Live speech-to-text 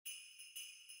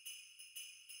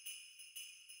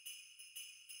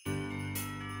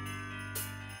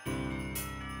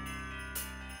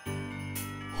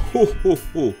Ho ho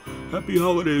ho! Happy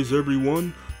holidays,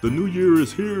 everyone! The new year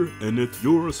is here, and if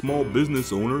you're a small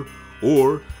business owner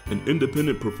or an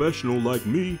independent professional like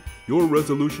me, your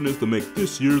resolution is to make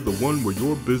this year the one where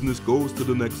your business goes to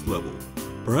the next level.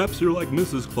 Perhaps you're like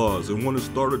Mrs. Claus and want to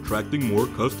start attracting more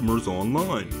customers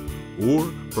online. Or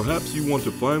perhaps you want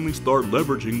to finally start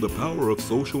leveraging the power of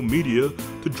social media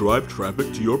to drive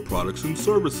traffic to your products and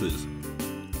services.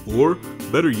 Or,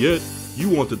 better yet, you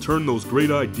want to turn those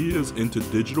great ideas into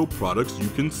digital products you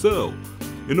can sell.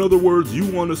 In other words, you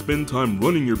want to spend time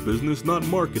running your business, not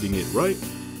marketing it, right?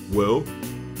 Well,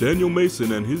 Daniel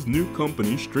Mason and his new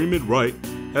company,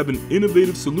 Streamitright, have an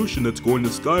innovative solution that's going to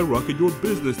skyrocket your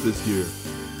business this year.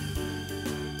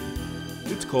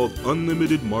 It's called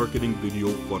Unlimited Marketing Video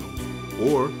Funnels,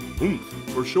 or UMF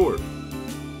for short.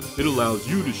 It allows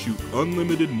you to shoot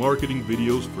unlimited marketing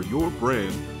videos for your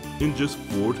brand in just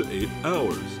 4 to 8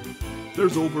 hours.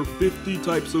 There's over 50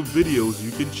 types of videos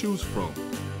you can choose from,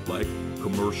 like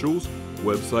commercials,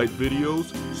 website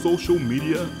videos, social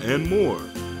media, and more.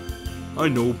 I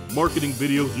know marketing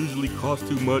videos usually cost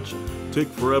too much, take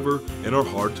forever, and are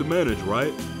hard to manage,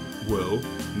 right? Well,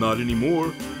 not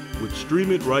anymore. With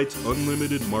Streamitrit's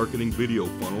unlimited marketing video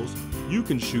funnels, you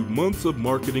can shoot months of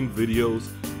marketing videos,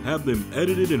 have them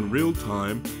edited in real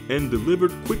time, and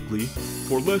delivered quickly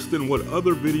for less than what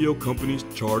other video companies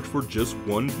charge for just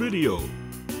one video.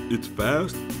 It's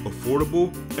fast,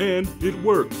 affordable, and it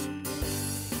works.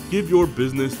 Give your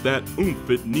business that oomph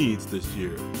it needs this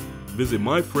year. Visit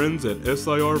my friends at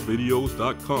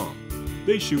sirvideos.com.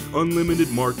 They shoot unlimited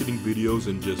marketing videos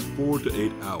in just 4 to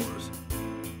 8 hours.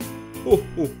 Ho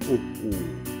ho ho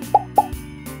ho!